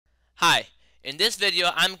Hi, in this video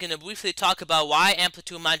I'm going to briefly talk about why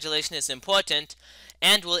amplitude modulation is important,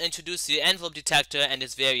 and will introduce the envelope detector and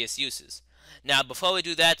its various uses. Now before we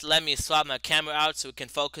do that, let me swap my camera out so we can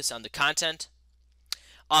focus on the content.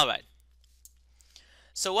 Alright,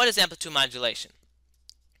 so what is amplitude modulation?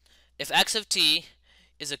 If x of t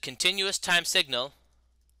is a continuous time signal,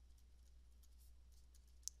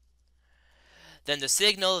 then the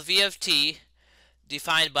signal v of t,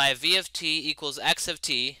 defined by v of t equals x of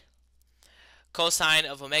t cosine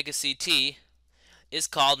of omega ct, is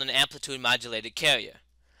called an amplitude modulated carrier.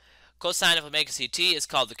 Cosine of omega ct is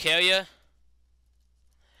called the carrier,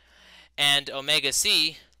 and omega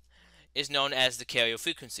c is known as the carrier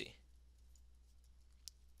frequency.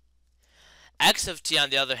 X of t,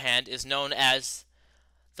 on the other hand, is known as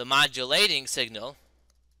the modulating signal,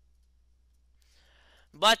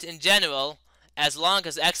 but in general, as long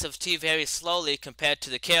as x of t varies slowly compared to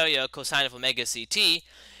the carrier cosine of omega ct,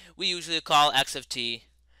 we usually call x of t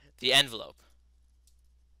the envelope.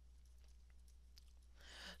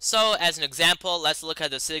 So as an example, let's look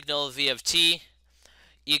at the signal v of t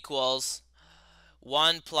equals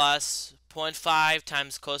 1 plus 0.5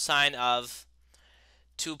 times cosine of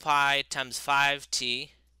 2 pi times 5t,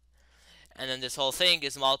 and then this whole thing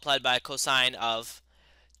is multiplied by cosine of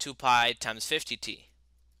 2 pi times 50t.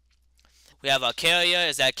 We have our carrier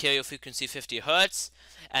is at carrier frequency 50 Hertz,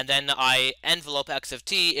 and then our envelope x of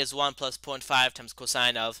t is 1 plus 0.5 times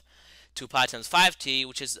cosine of 2 pi times 5t,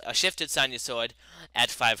 which is a shifted sinusoid at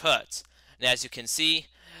 5 Hertz. And as you can see,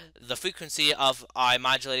 the frequency of our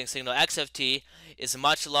modulating signal x of t is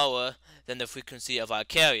much lower than the frequency of our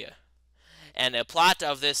carrier. And a plot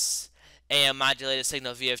of this AM modulated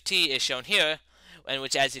signal v of t is shown here, in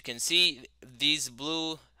which, as you can see, these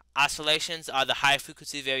blue oscillations are the high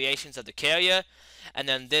frequency variations of the carrier, and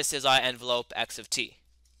then this is our envelope x of t.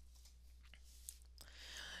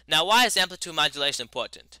 Now, why is amplitude modulation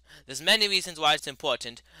important? There's many reasons why it's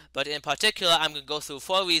important, but in particular I'm going to go through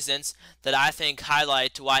 4 reasons that I think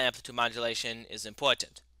highlight why amplitude modulation is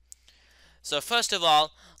important. So first of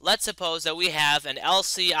all, let's suppose that we have an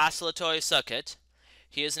LC oscillatory circuit.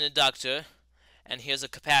 Here's an inductor, and here's a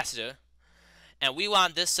capacitor, and we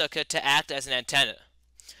want this circuit to act as an antenna.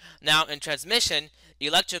 Now in transmission,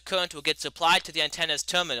 electric current will get supplied to the antenna's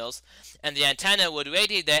terminals, and the antenna would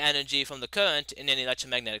radiate their energy from the current in an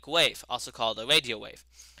electromagnetic wave, also called a radio wave.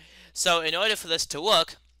 So in order for this to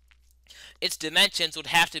work, its dimensions would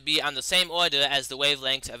have to be on the same order as the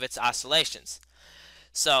wavelength of its oscillations.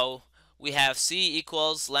 So we have C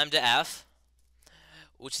equals lambda f,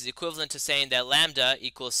 which is equivalent to saying that lambda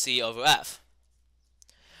equals C over f.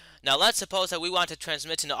 Now let's suppose that we want to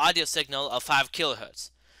transmit an audio signal of 5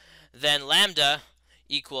 kilohertz. Then lambda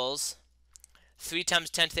equals 3 times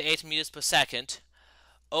 10 to the 8 meters per second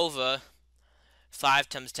over 5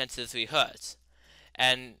 times 10 to the 3 hertz.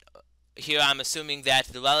 And here I'm assuming that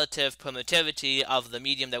the relative permittivity of the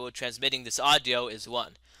medium that we're transmitting this audio is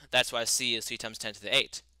 1. That's why C is 3 times 10 to the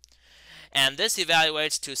 8. And this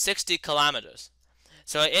evaluates to 60 kilometers.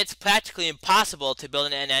 So it's practically impossible to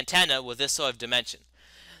build an antenna with this sort of dimension.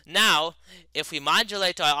 Now, if we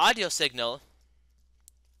modulate our audio signal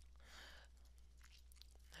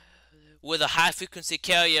with a high frequency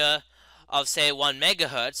carrier of say 1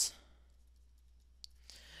 megahertz,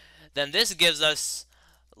 then this gives us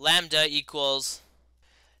lambda equals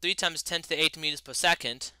 3 times 10 to the 8 meters per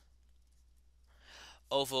second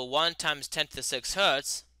over 1 times 10 to the 6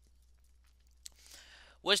 hertz,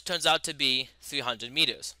 which turns out to be 300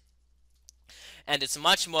 meters. And it's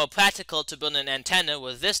much more practical to build an antenna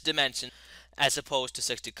with this dimension as opposed to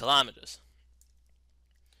 60 kilometers.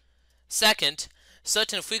 Second,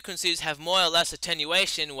 certain frequencies have more or less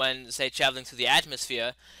attenuation when, say, traveling through the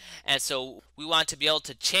atmosphere, and so we want to be able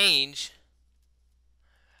to change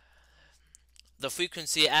the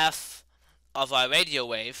frequency f of our radio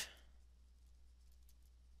wave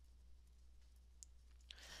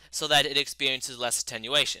so that it experiences less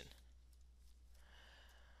attenuation.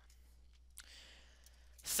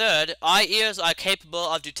 Third, our ears are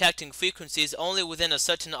capable of detecting frequencies only within a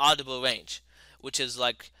certain audible range, which is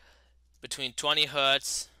like between 20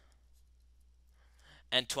 Hertz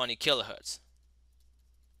and 20 kilohertz.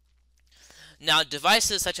 Now,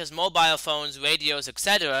 devices such as mobile phones, radios,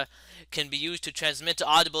 etc. can be used to transmit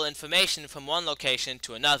audible information from one location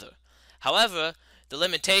to another. However, the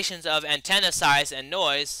limitations of antenna size and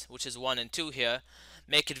noise, which is 1 and 2 here,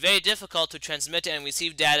 make it very difficult to transmit and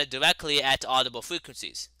receive data directly at audible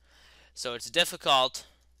frequencies. So it's difficult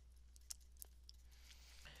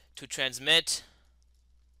to transmit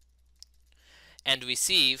and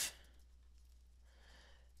receive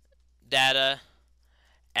data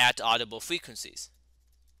at audible frequencies.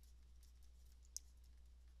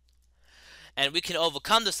 And we can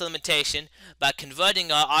overcome this limitation by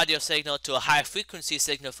converting our audio signal to a high frequency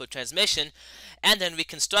signal for transmission, and then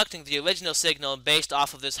reconstructing the original signal based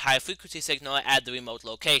off of this high frequency signal at the remote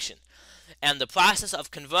location. And the process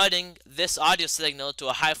of converting this audio signal to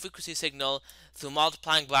a high frequency signal through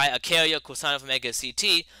multiplying by a carrier cosine of omega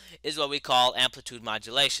ct is what we call amplitude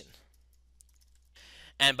modulation.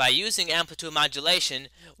 And by using amplitude modulation,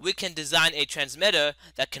 we can design a transmitter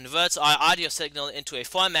that converts our audio signal into a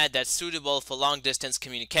format that's suitable for long-distance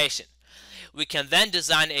communication. We can then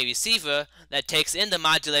design a receiver that takes in the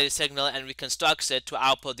modulated signal and reconstructs it to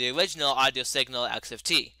output the original audio signal x of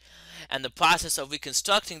t. And the process of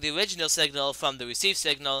reconstructing the original signal from the received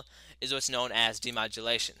signal is what's known as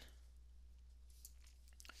demodulation.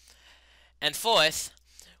 And fourth,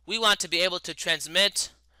 we want to be able to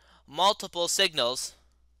transmit multiple signals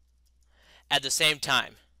at the same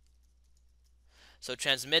time. So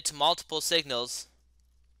transmit multiple signals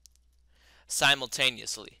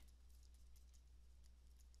simultaneously.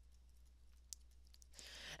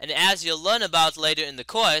 And as you'll learn about later in the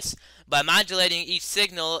course, by modulating each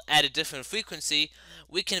signal at a different frequency,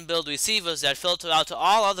 we can build receivers that filter out to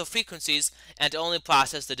all other frequencies and only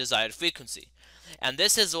process the desired frequency. And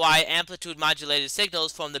this is why amplitude modulated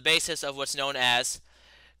signals form the basis of what's known as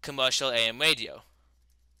commercial AM radio.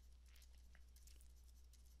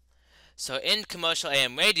 So in commercial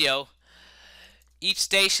AM radio, each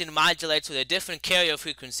station modulates with a different carrier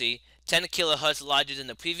frequency, 10 kHz larger than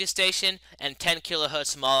the previous station and 10 kHz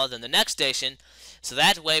smaller than the next station, so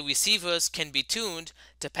that way receivers can be tuned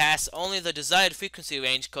to pass only the desired frequency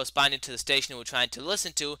range corresponding to the station we're trying to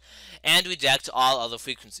listen to and reject all other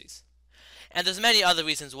frequencies. And there's many other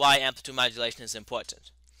reasons why amplitude modulation is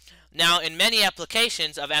important. Now, in many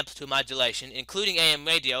applications of amplitude modulation, including AM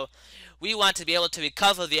radio, we want to be able to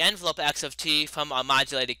recover the envelope x of t from our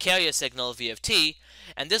modulated carrier signal v of t,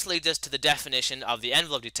 and this leads us to the definition of the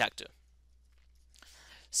envelope detector.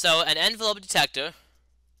 So an envelope detector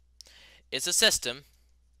is a system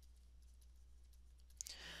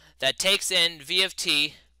that takes in v of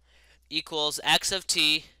t equals x of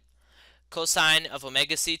t cosine of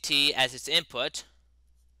omega ct as its input,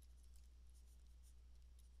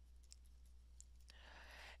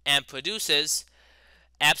 and produces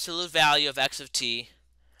absolute value of x of t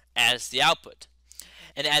as the output.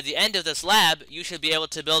 And at the end of this lab, you should be able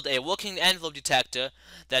to build a working envelope detector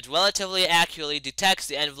that relatively accurately detects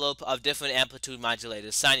the envelope of different amplitude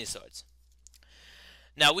modulated sinusoids.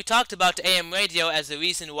 Now, we talked about AM radio as the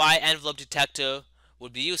reason why envelope detector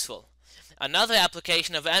would be useful. Another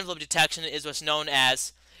application of envelope detection is what's known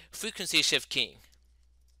as frequency shift keying.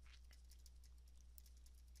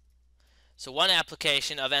 So one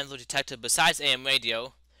application of envelope detector besides AM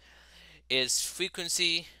radio is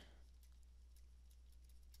frequency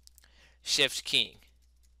shift keying,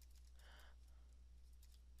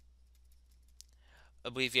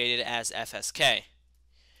 abbreviated as FSK.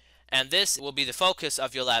 And this will be the focus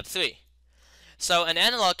of your Lab 3. So an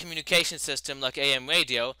analog communication system like AM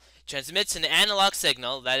radio transmits an analog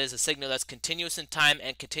signal, that is a signal that's continuous in time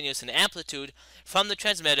and continuous in amplitude, from the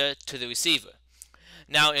transmitter to the receiver.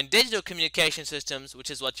 Now in digital communication systems,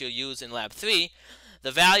 which is what you'll use in Lab 3,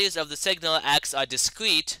 the values of the signal x are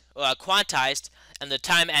discrete or are quantized, and the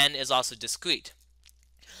time n is also discrete.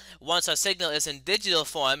 Once our signal is in digital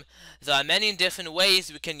form, there are many different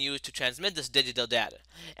ways we can use to transmit this digital data.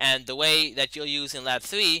 And the way that you'll use in Lab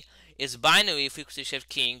 3 is binary frequency shift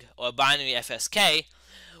keying, or binary FSK,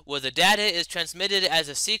 where the data is transmitted as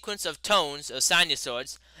a sequence of tones or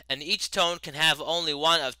sinusoids, and each tone can have only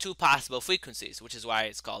one of two possible frequencies, which is why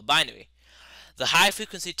it's called binary. The high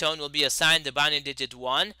frequency tone will be assigned the binary digit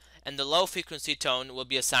 1, and the low frequency tone will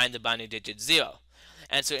be assigned the binary digit 0.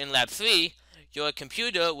 And so in Lab 3, your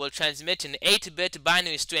computer will transmit an 8-bit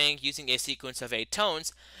binary string using a sequence of 8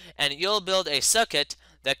 tones, and you'll build a circuit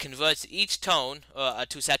that converts each tone, or a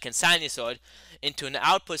 2-second sinusoid, into an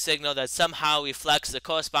output signal that somehow reflects the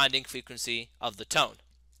corresponding frequency of the tone.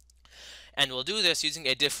 And we'll do this using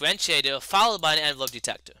a differentiator followed by an envelope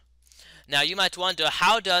detector. Now you might wonder,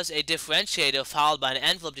 how does a differentiator followed by an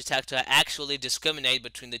envelope detector actually discriminate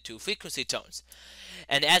between the two frequency tones?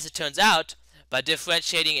 And as it turns out, by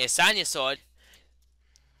differentiating a sinusoid,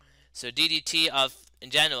 so ddt of, in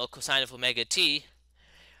general, cosine of omega t,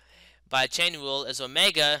 by chain rule is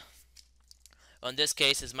omega, or in this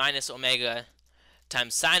case is minus omega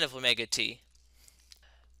times sine of omega t.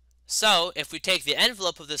 So if we take the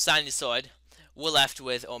envelope of the sinusoid, we're left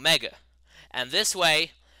with omega. And this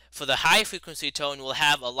way, for the high frequency tone, we'll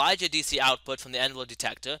have a larger DC output from the envelope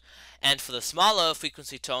detector, and for the smaller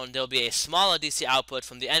frequency tone, there'll be a smaller DC output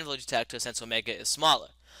from the envelope detector since omega is smaller.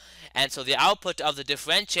 And so the output of the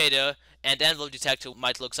differentiator and envelope detector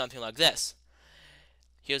might look something like this.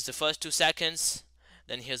 Here's the first 2 seconds,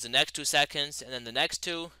 then here's the next 2 seconds, and then the next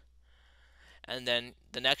 2, and then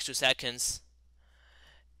the next 2 seconds,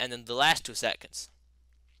 and then the last 2 seconds.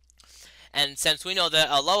 And since we know that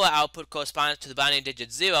a lower output corresponds to the binary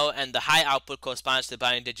digit 0 and the high output corresponds to the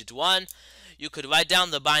binary digit 1, you could write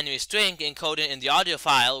down the binary string encoded in the audio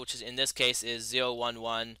file, which is in this case is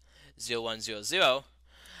 0110100,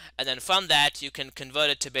 and then from that you can convert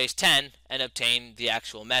it to base 10 and obtain the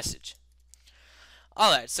actual message.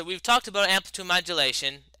 Alright, so we've talked about amplitude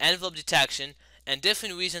modulation, envelope detection, and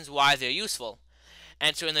different reasons why they're useful.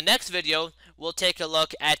 And so in the next video, we'll take a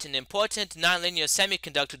look at an important nonlinear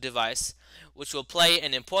semiconductor device which will play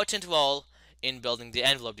an important role in building the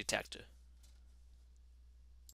envelope detector.